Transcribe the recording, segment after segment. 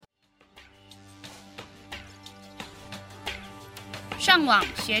上网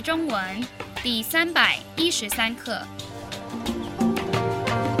学中文第313课。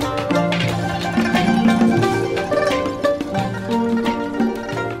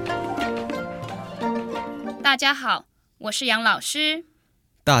大家好，我是杨老师。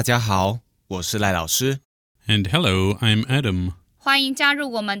大家好，我是赖老师。And hello, I'm Adam. 欢迎加入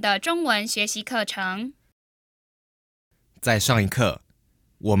我们的中文学习课程。在上一课，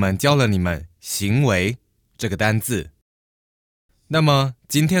我们教了你们行为这个单字。那么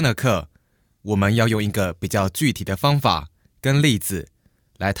今天的课，我们要用一个比较具体的方法跟例子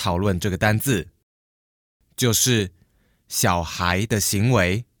来讨论这个单字，就是小孩的行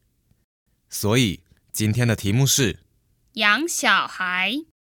为。所以今天的题目是养小孩。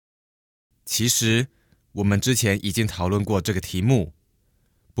其实我们之前已经讨论过这个题目，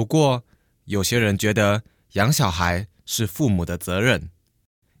不过有些人觉得养小孩是父母的责任，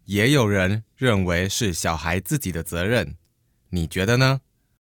也有人认为是小孩自己的责任。你觉得呢？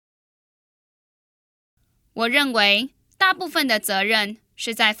我认为大部分的责任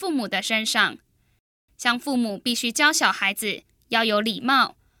是在父母的身上，像父母必须教小孩子要有礼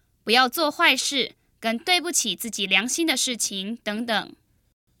貌，不要做坏事，跟对不起自己良心的事情等等。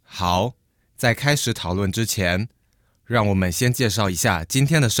好，在开始讨论之前，让我们先介绍一下今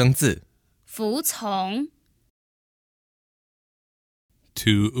天的生字。服从。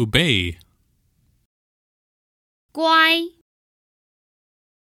To obey. 乖。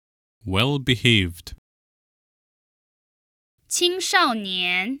Well behaved. 青少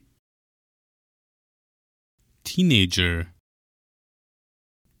年。Teenager.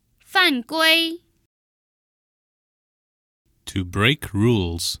 犯规。To break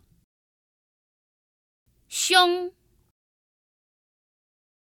rules. 凶。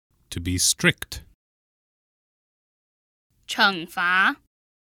To be strict. 惩罚。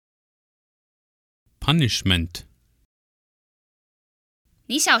Punishment.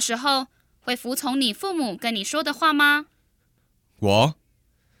 你小时候会服从你父母跟你说的话吗？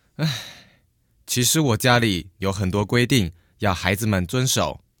其实我家里有很多规定要孩子们遵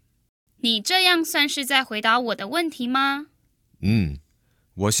守。你这样算是在回答我的问题吗？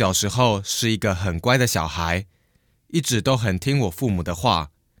我小时候是一个很乖的小孩，一直都很听我父母的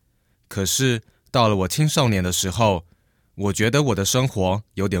话。可是到了我青少年的时候，我觉得我的生活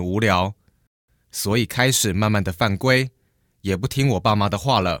有点无聊，所以开始慢慢的犯规，也不听我爸妈的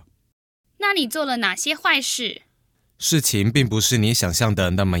话了。那你做了哪些坏事？事情并不是你想象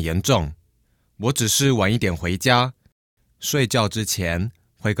的那么严重，我只是晚一点回家，睡觉之前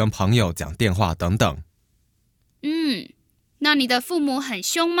会跟朋友讲电话等等。那你的父母很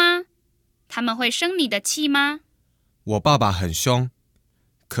凶吗？他们会生你的气吗？我爸爸很凶，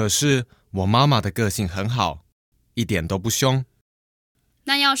可是我妈妈的个性很好，一点都不凶。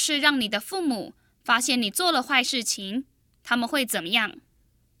那要是让你的父母发现你做了坏事情，他们会怎么样？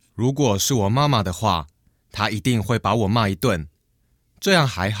如果是我妈妈的话，她一定会把我骂一顿，这样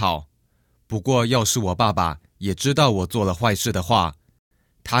还好。不过要是我爸爸也知道我做了坏事的话，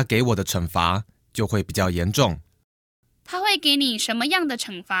他给我的惩罚就会比较严重。他会给你什么样的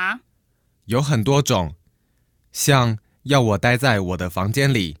惩罚？有很多种，像要我待在我的房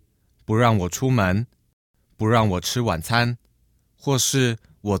间里，不让我出门，不让我吃晚餐，或是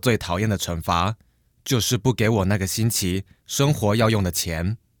我最讨厌的惩罚，就是不给我那个星期生活要用的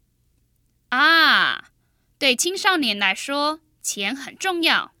钱。对青少年来说，钱很重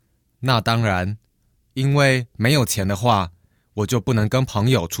要。那当然，因为没有钱的话，我就不能跟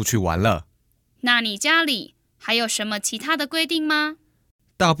朋友出去玩了。那你家里还有什么其他的规定吗？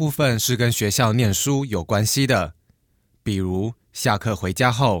大部分是跟学校念书有关系的，比如下课回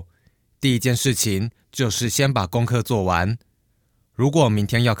家后，第一件事情就是先把功课做完。如果明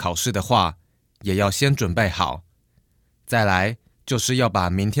天要考试的话，也要先准备好。再来就是要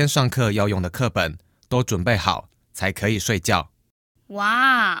把明天上课要用的课本都准备好，才可以睡觉。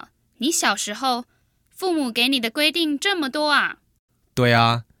哇，你小时候父母给你的规定这么多啊？对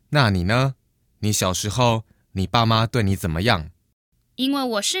啊，那你呢？你小时候你爸妈对你怎么样？因为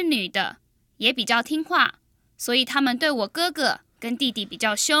我是女的，也比较听话，所以他们对我哥哥跟弟弟比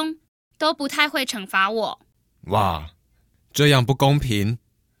较凶，都不太会惩罚我。哇，这样不公平。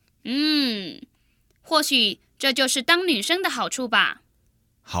或许这就是当女生的好处吧。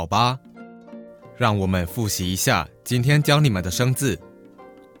好吧，让我们复习一下今天教你们的生字。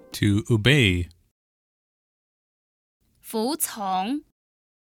To obey. 服从。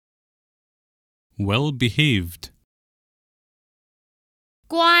Well behaved.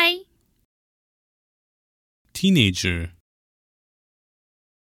 乖。Teenager.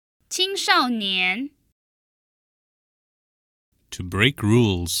 青少年。To break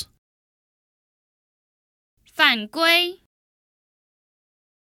rules. 犯规。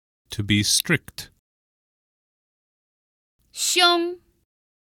To be strict. 凶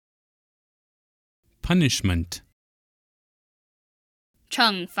Punishment.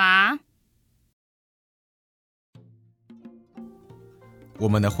 惩罚。我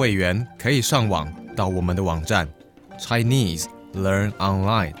们的会员可以上网到我们的网站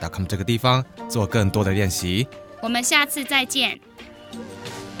ChineseLearnOnline.com 这个地方做更多的练习。我们下次再见。